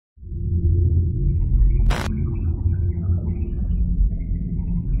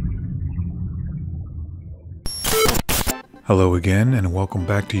Hello again and welcome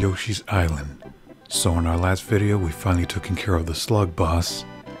back to Yoshi's Island. So in our last video we finally taken care of the slug boss,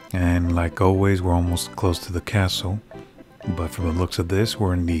 and like always we're almost close to the castle, but from the looks of this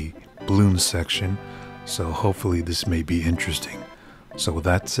we're in the balloon section, so hopefully this may be interesting. So with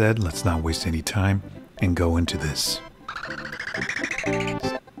that said, let's not waste any time and go into this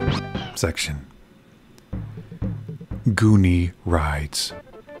section. Goonie rides.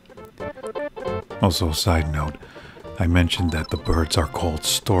 Also, a side note, I mentioned that the birds are called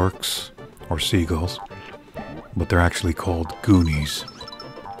storks or seagulls, but they're actually called Goonies.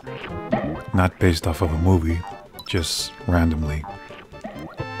 Not based off of a movie, just randomly.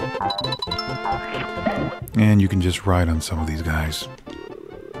 And you can just ride on some of these guys.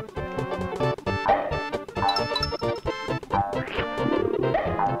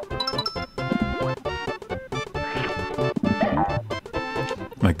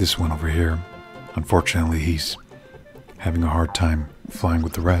 Like this one over here. Unfortunately, he's having a hard time flying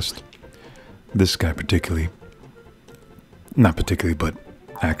with the rest. This guy particularly. Not particularly, but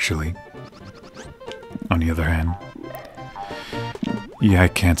actually. On the other hand. Yeah, I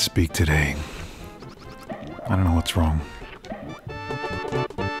can't speak today. I don't know what's wrong.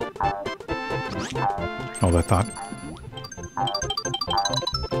 Hold that thought.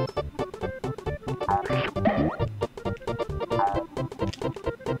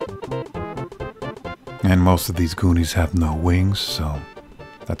 And most of these Goonies have no wings, so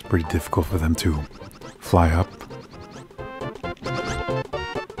that's pretty difficult for them to fly up.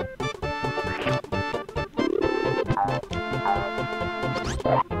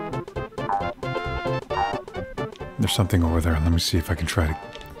 There's something over there. Let me see if I can try to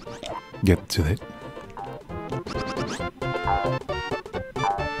get to it.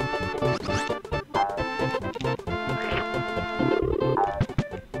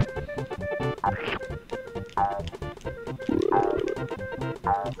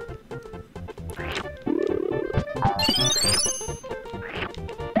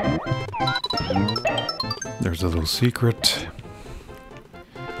 There's a little secret.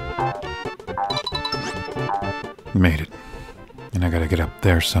 Made it. And I gotta get up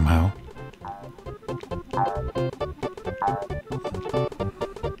there somehow.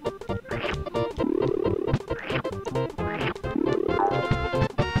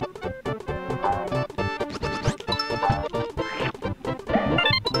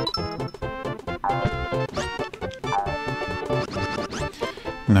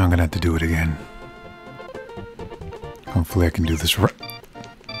 Now I'm gonna have to do it again. Hopefully I can do this right.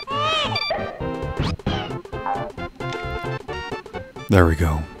 There we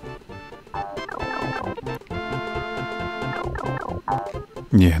go.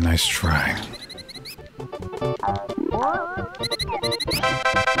 Yeah, nice try.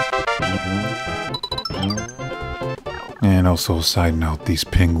 And also a side note, these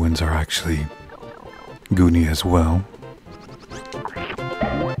penguins are actually Goonie as well.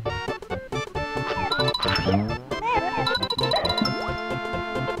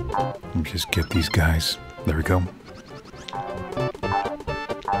 Let me just get these guys. There we go.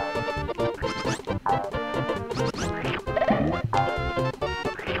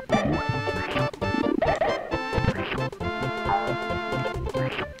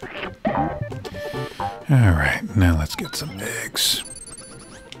 Alright, now let's get some eggs.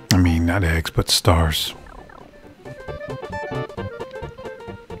 I mean, not eggs, but stars.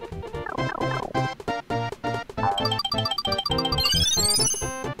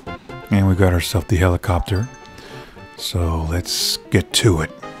 And we got ourselves the helicopter. So let's get to it.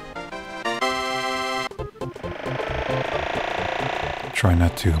 Try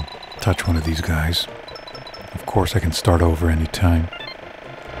not to touch one of these guys. Of course, I can start over anytime.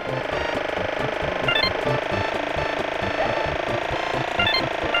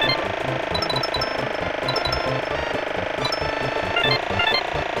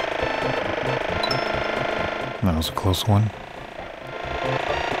 That was a close one.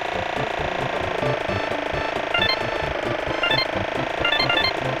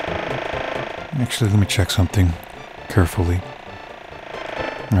 Actually, let me check something carefully.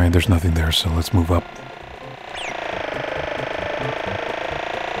 Alright, there's nothing there, so let's move up.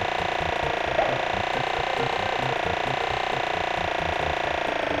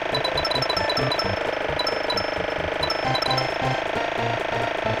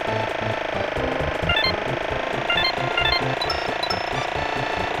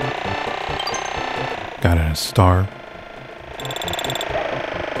 Got a star.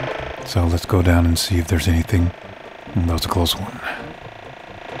 So let's go down and see if there's anything. That was a close one.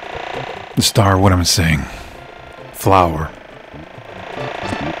 The star, what am I saying? Flower.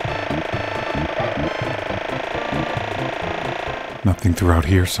 something throughout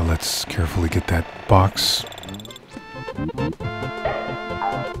here, so let's carefully get that box.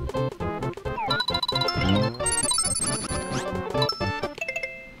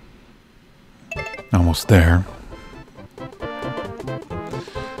 Almost there.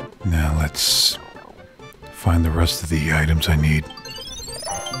 Now let's find the rest of the items I need.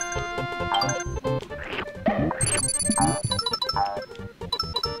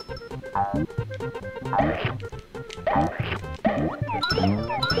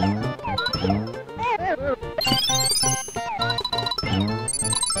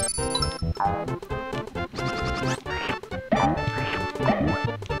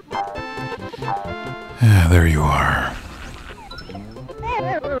 Ah, there you are.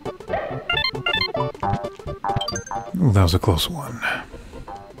 Ooh, that was a close one.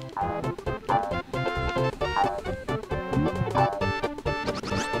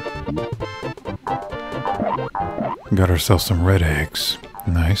 Got ourselves some red eggs.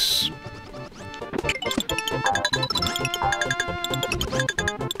 Nice.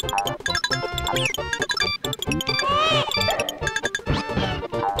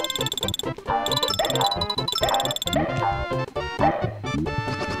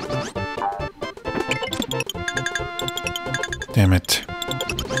 Damn it.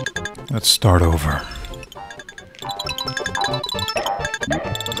 Let's start over.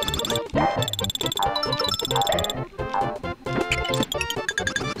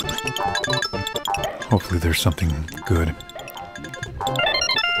 Hopefully there's something good.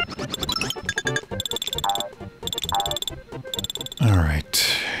 All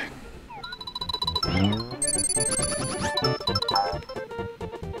right.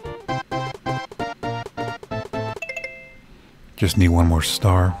 Just need one more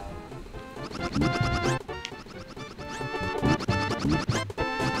star.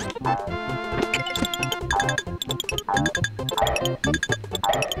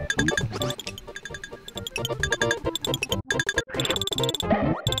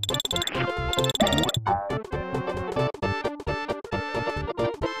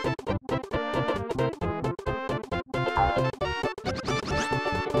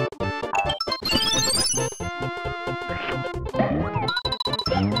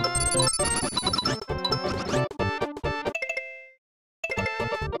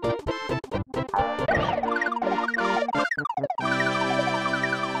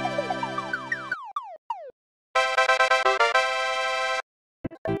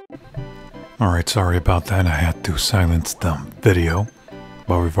 Alright, sorry about that. I had to silence the video,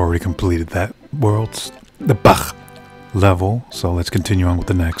 but we've already completed that level, so let's continue on with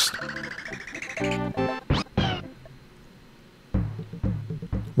the next.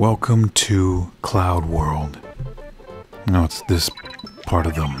 Welcome to Cloud World. No, it's this part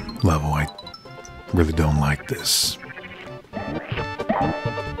of the level. I really don't like this.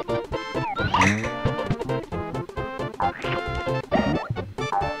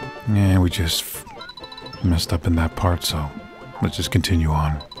 Yeah, we just messed up in that part, so let's just continue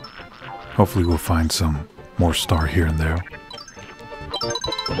on. Hopefully we'll find some more star here and there.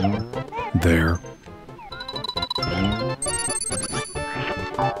 There.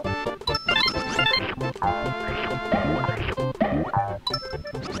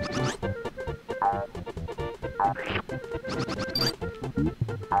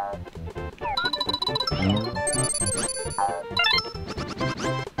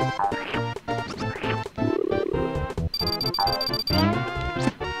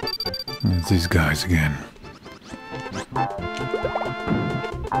 It's these guys again.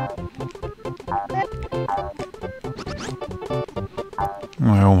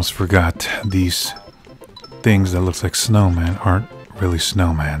 I almost forgot, these things that looks like snowmen aren't really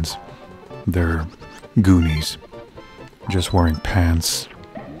snowmans. They're Goonies, just wearing pants.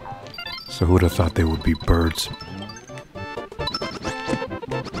 So who would have thought they would be birds?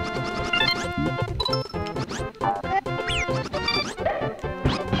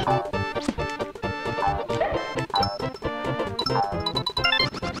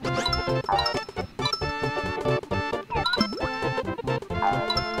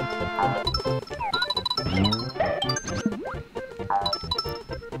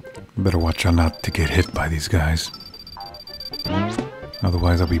 Better watch out not to get hit by these guys.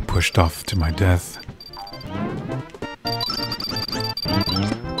 Otherwise I'll be pushed off to my death.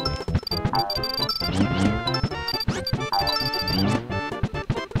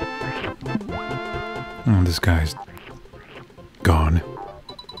 This guy's gone.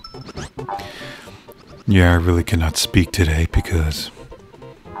 Yeah, I really cannot speak today because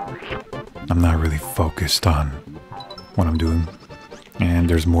I'm not really focused on what I'm doing. And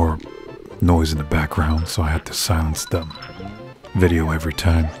there's more noise in the background, so I had to silence the video every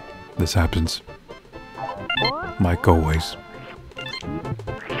time this happens. Like always.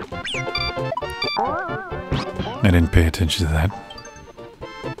 I didn't pay attention to that.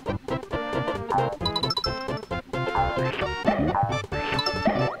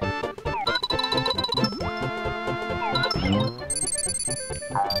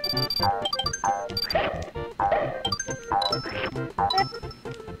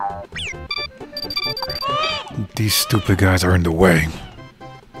 These stupid guys are in the way.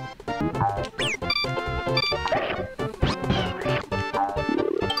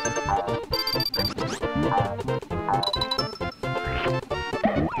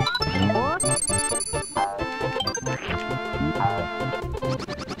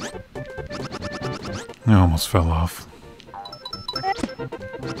 I almost fell off.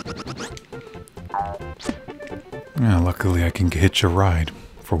 Yeah, luckily I can hitch a ride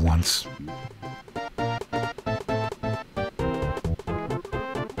for once.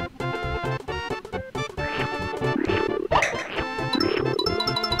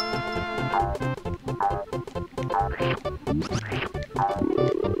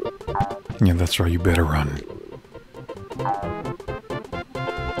 Yeah, that's right, you better run.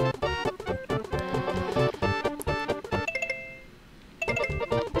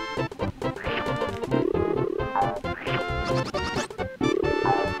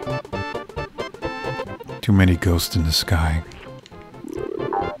 Too many ghosts in the sky.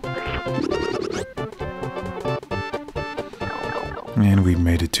 And we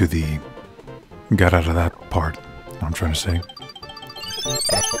made it to the... got out of that part, I'm trying to say.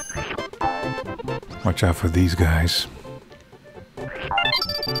 Watch out for these guys.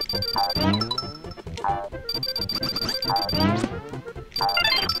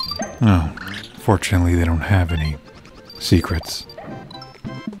 Oh, fortunately they don't have any secrets.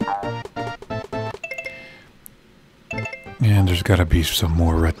 And there's gotta be some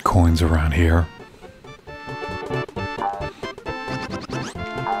more red coins around here.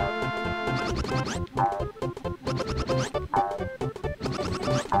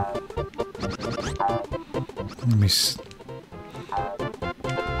 Let me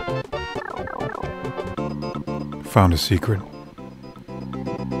found a secret.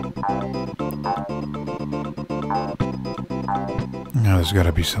 Now there's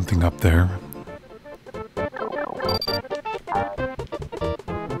gotta be something up there.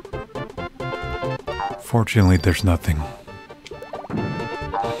 Fortunately, there's nothing.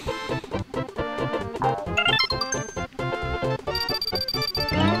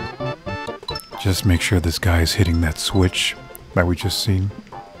 Just make sure this guy is hitting that switch that we just seen.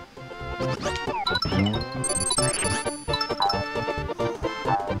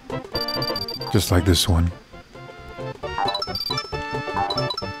 Just like this one.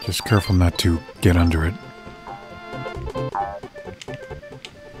 Just careful not to get under it.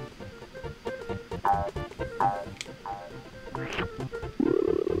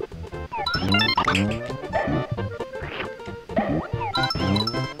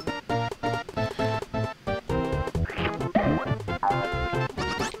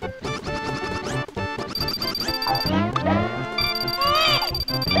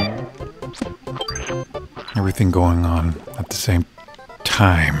 Everything going on at the same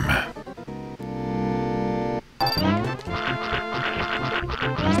time.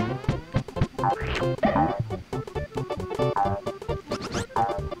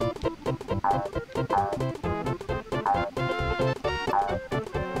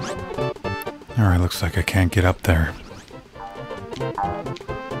 Alright, looks like I can't get up there.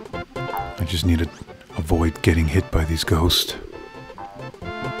 I just need to avoid getting hit by these ghosts.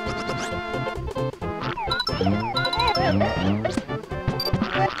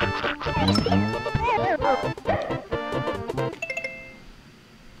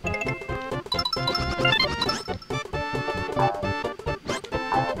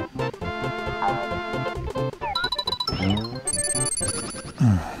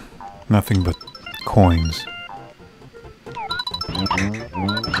 Nothing but coins.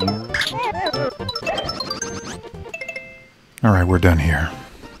 Alright, we're done here.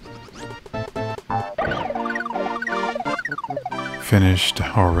 Finished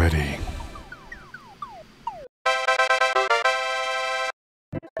already.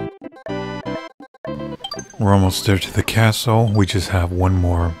 We're almost there to the castle. We just have one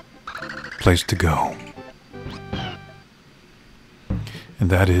more place to go. And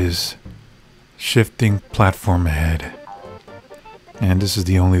that is shifting platform ahead. And this is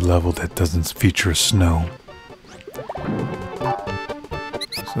the only level that doesn't feature snow.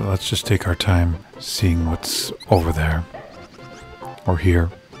 So let's just take our time seeing what's over there. Or here.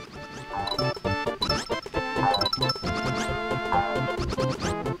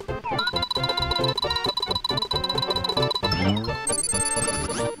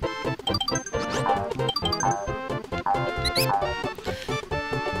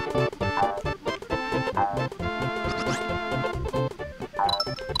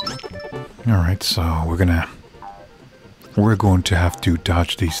 Alright, so we're going to have to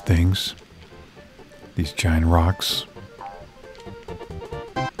dodge these things. These giant rocks.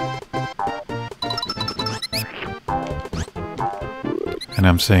 And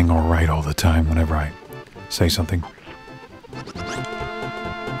I'm saying alright all the time whenever I say something.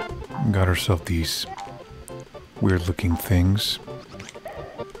 Got ourselves these weird looking things.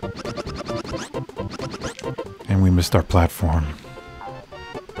 And we missed our platform.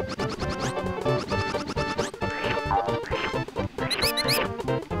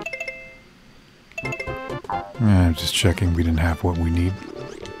 I'm just checking we didn't have what we need.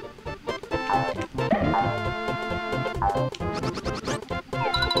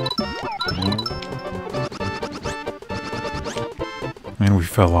 And we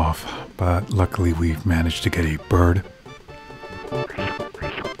fell off, but luckily we've managed to get a bird.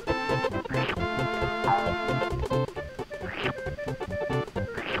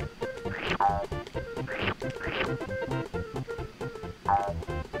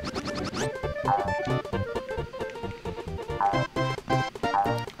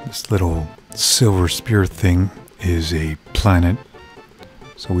 This little silver spear thing is a planet,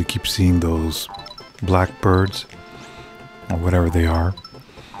 so we keep seeing those black birds, or whatever they are,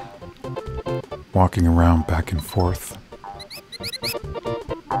 walking around back and forth.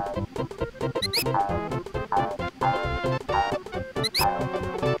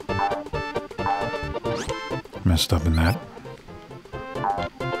 Messed up in that.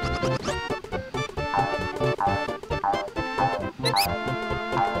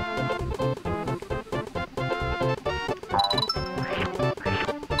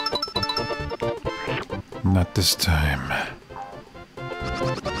 Not this time.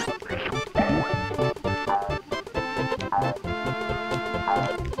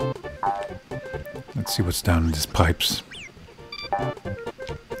 Let's see what's down in these pipes.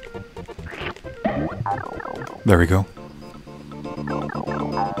 There we go.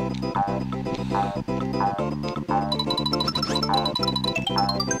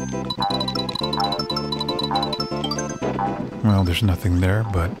 Well, there's nothing there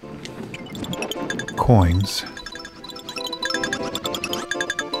but coins.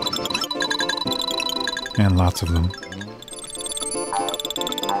 And lots of them.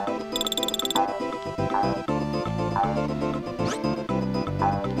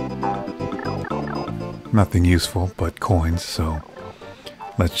 Nothing useful but coins, so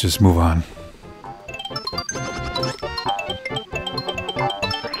let's just move on.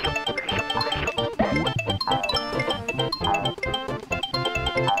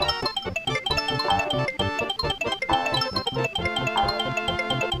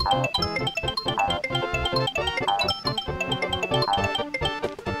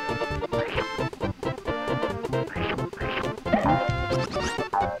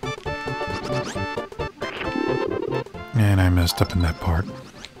 And I messed up in that part.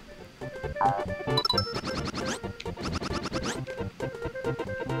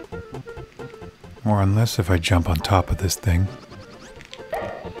 Or unless if I jump on top of this thing.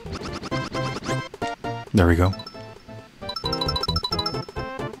 There we go.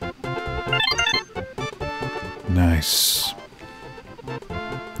 Nice.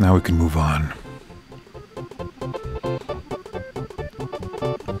 Now we can move on.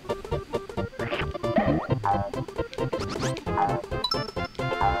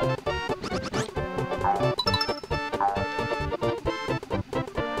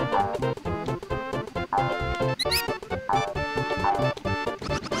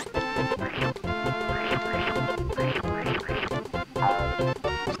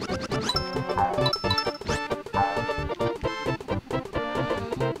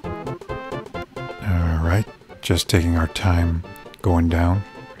 Alright, just taking our time going down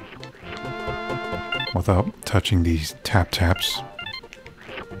without touching these tap-taps.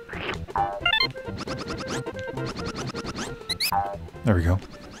 There we go.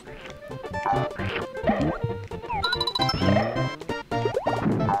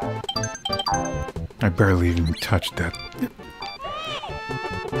 I barely even touched that.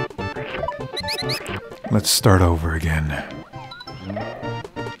 Let's start over again.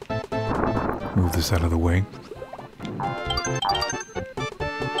 Move this out of the way.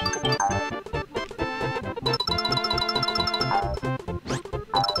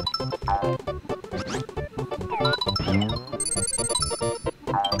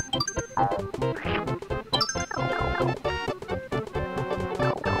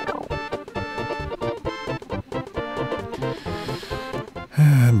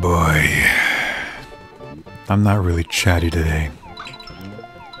 And boy, I'm not really chatty today.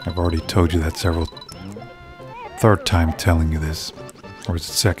 I've already told you that several... Third time telling you this. Or is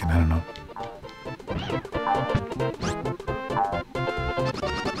it second? I don't know.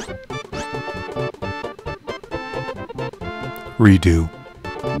 Redo.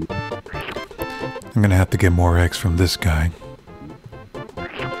 I'm gonna have to get more eggs from this guy.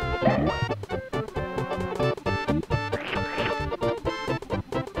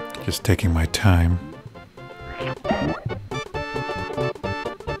 Just taking my time.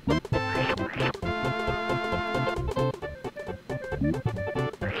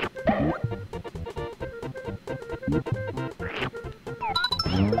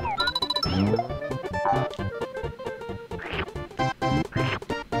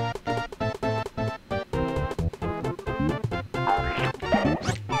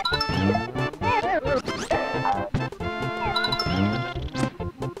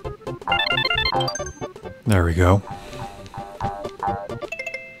 There we go.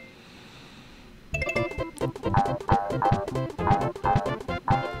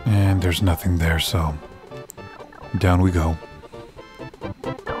 And there's nothing there, so down we go.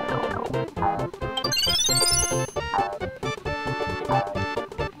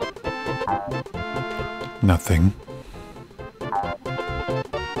 Nothing.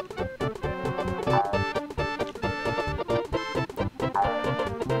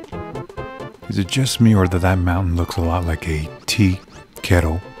 Is it just me, or that mountain looks a lot like a tea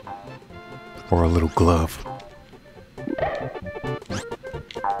kettle or a little glove?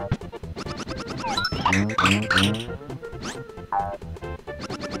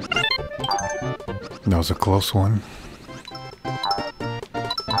 That was a close one.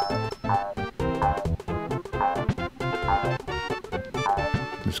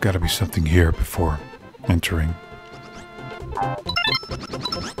 There's got to be something here before entering.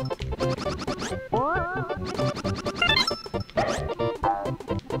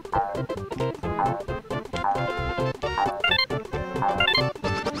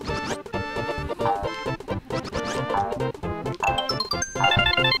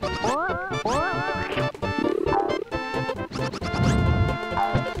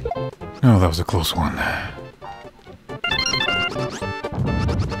 Oh, that was a close one.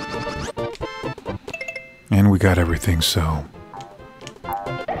 And we got everything, so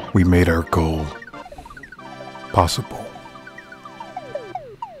we made our goal possible.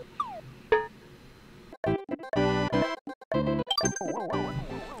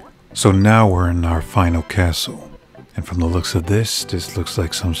 So now we're in our final castle. And from the looks of this looks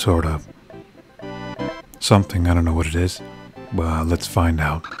like some sort of something. I don't know what it is. But let's find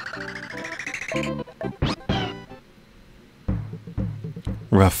out.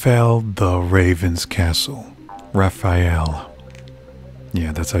 Raphael the Raven's Castle. Raphael.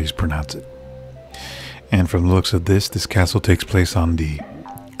 Yeah, that's how you pronounce it. And from the looks of this castle takes place on the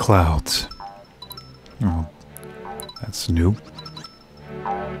clouds. Oh, that's new.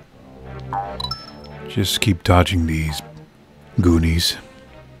 Just keep dodging these goonies.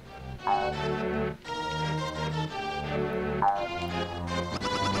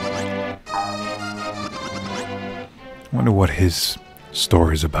 Wonder what his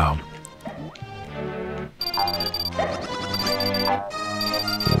story's about.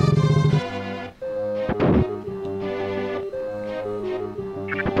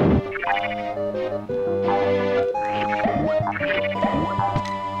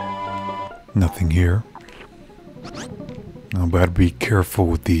 Nothing here. Oh, but I'd be careful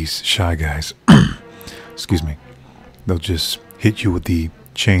with these shy guys. Excuse me. They'll just hit you with the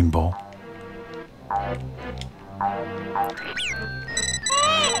chain ball.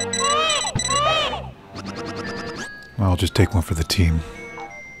 I'll just take one for the team.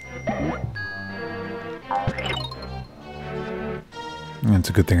 And it's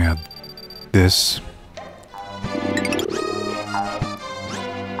a good thing I had this.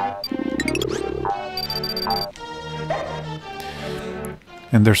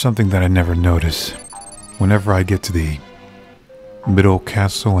 And there's something that I never notice. Whenever I get to the middle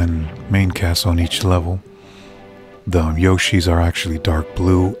castle and main castle on each level, the Yoshis are actually dark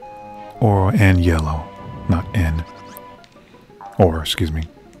blue and yellow, not N. Or, excuse me.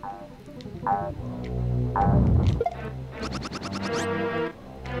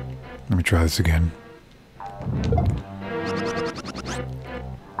 Let me try this again.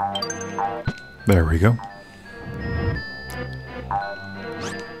 There we go.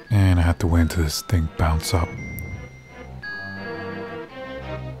 And I have to wait until this thing bounce up.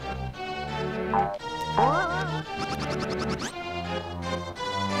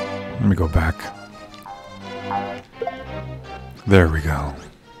 Let me go back. There we go.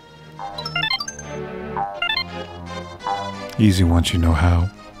 Easy once you know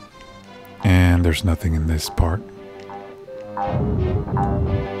how. And there's nothing in this part.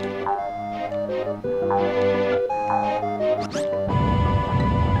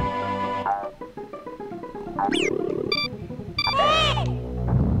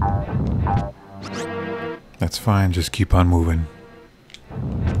 That's fine, just keep on moving.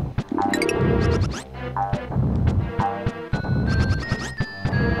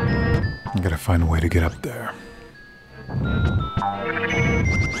 I gotta find a way to get up there.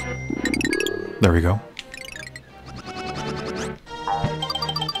 There we go.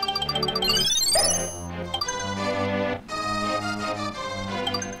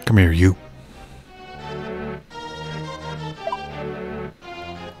 Come here, you.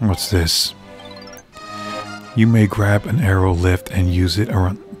 What's this? You may grab an arrow lift and use it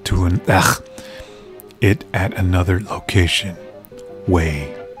around to it at another location.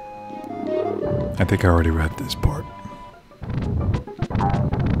 Way. I think I already read this part.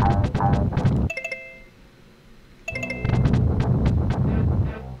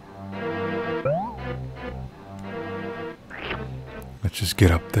 Let's just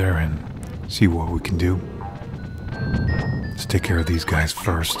get up there and see what we can do. Let's take care of these guys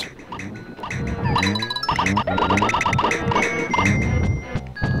first.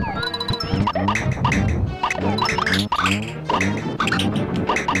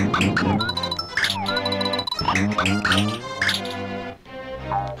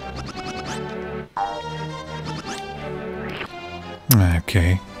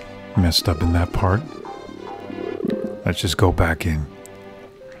 Okay, messed up in that part. Let's just go back in,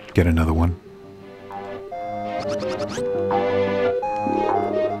 get another one.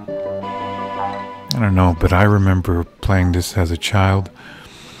 I don't know, but I remember playing this as a child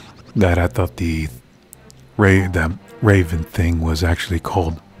that I thought the Raven thing was actually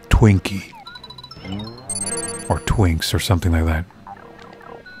called Twinkie or Twinks or something like that.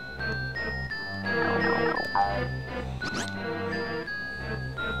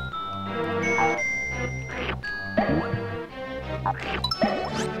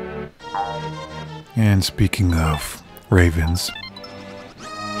 And speaking of ravens,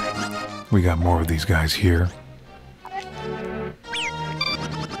 we got more of these guys here.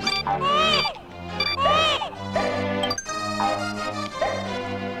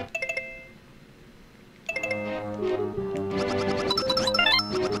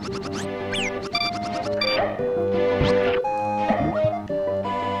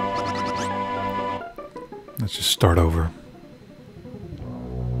 Let's just start over.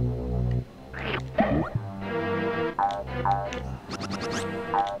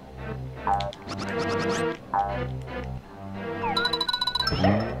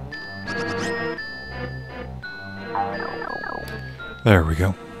 There we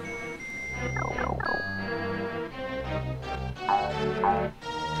go.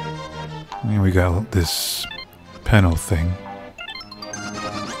 And we got this panel thing.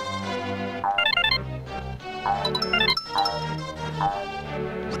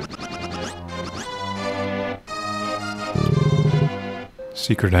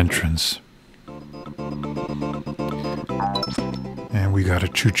 Secret entrance. And we got a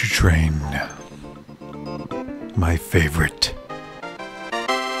choo-choo train. My favorite.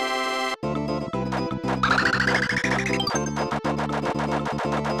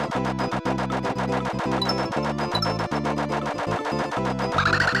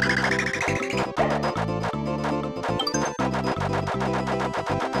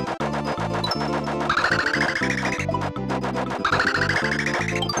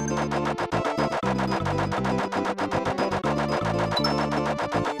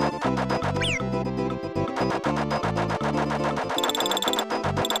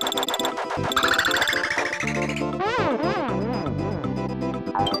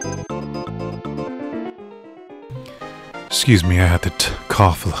 Excuse me, I had to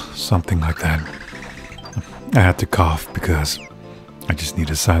cough, something like that. I had to cough because I just need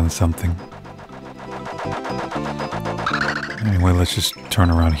to silence something. Anyway, let's just turn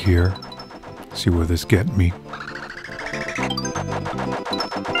around here, see where this gets me.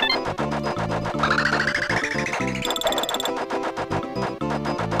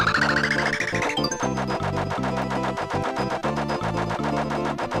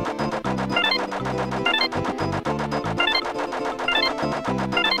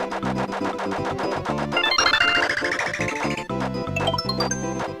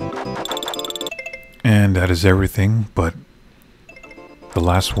 And that is everything, but the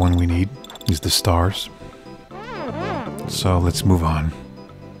last one we need is the stars. So let's move on.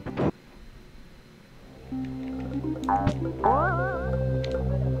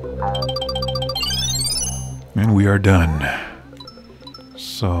 And we are done.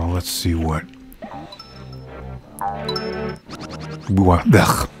 So let's see what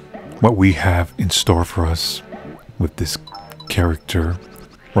we have in store for us with this character,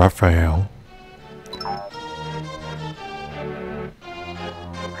 Raphael.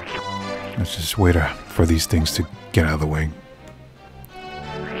 Let's just wait for these things to get out of the way.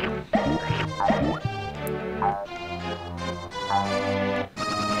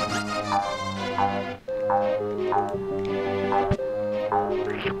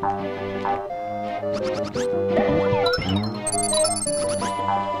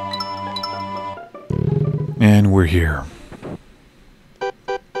 And we're here.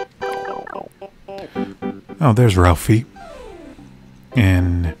 Oh, there's Ralphie.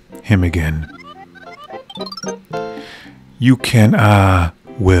 And him again. You can,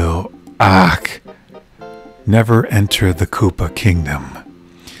 will, never enter the Koopa Kingdom.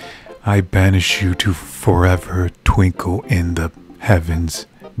 I banish you to forever twinkle in the heavens.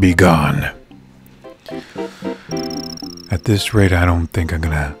 Be gone. At this rate, I don't think I'm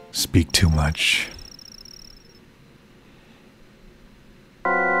gonna speak too much.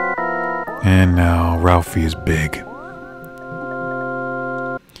 And now Ralphie is big.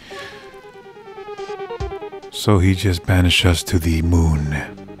 So he just banished us to the moon.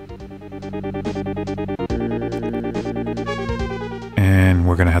 And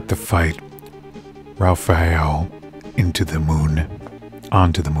we're gonna have to fight Raphael into the moon.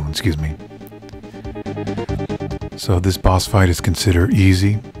 Onto the moon, excuse me. So this boss fight is considered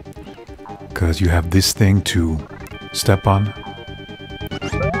easy because you have this thing to step on.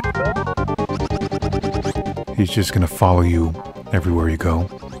 He's just gonna follow you everywhere you go,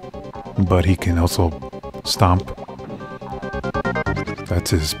 but he can also stomp. That's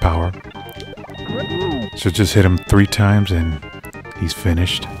his power. So just hit him 3 times and he's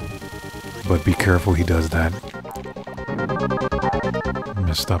finished. But be careful, he does that.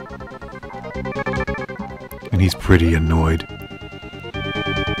 Messed up. And he's pretty annoyed.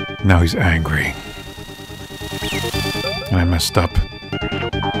 Now he's angry. And I messed up.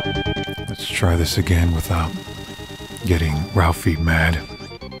 Let's try this again without getting Ralphie mad.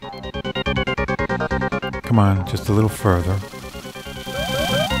 Come on, just a little further.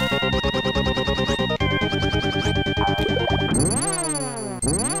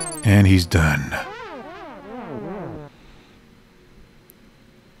 And he's done.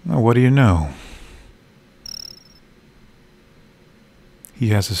 Well, what do you know? He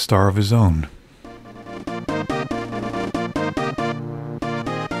has a star of his own.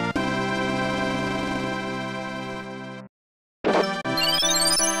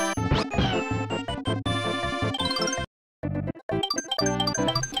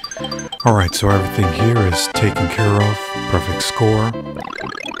 Alright, so everything here is taken care of. Perfect score.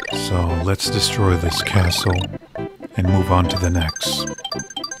 So let's destroy this castle and move on to the next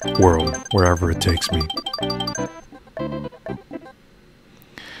world, wherever it takes me.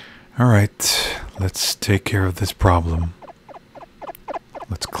 Alright, let's take care of this problem.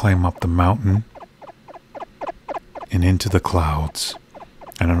 Let's climb up the mountain and into the clouds.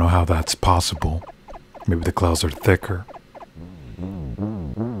 I don't know how that's possible. Maybe the clouds are thicker.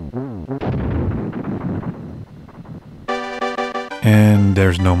 And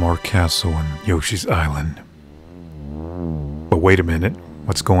there's no more castle in Yoshi's Island. But wait a minute,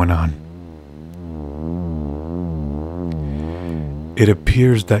 what's going on? It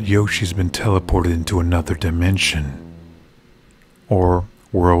appears that Yoshi's been teleported into another dimension. Or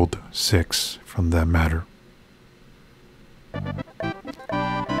World 6, from that matter.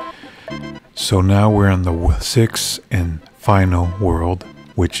 So now we're in the 6th and final world,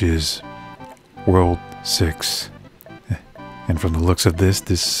 which is World 6. And from the looks of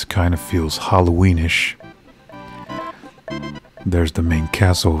this kind of feels Halloweenish. There's the main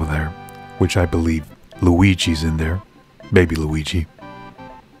castle over there, which I believe Luigi's in there. Baby Luigi.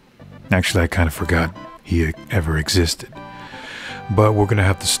 Actually, I kind of forgot he ever existed. But we're going to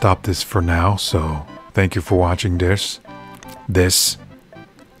have to stop this for now, so thank you for watching this.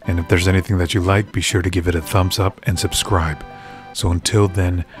 And if there's anything that you like, be sure to give it a thumbs up and subscribe. So until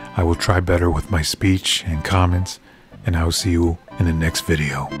then, I will try better with my speech and comments. And I'll see you in the next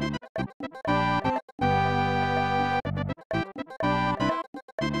video.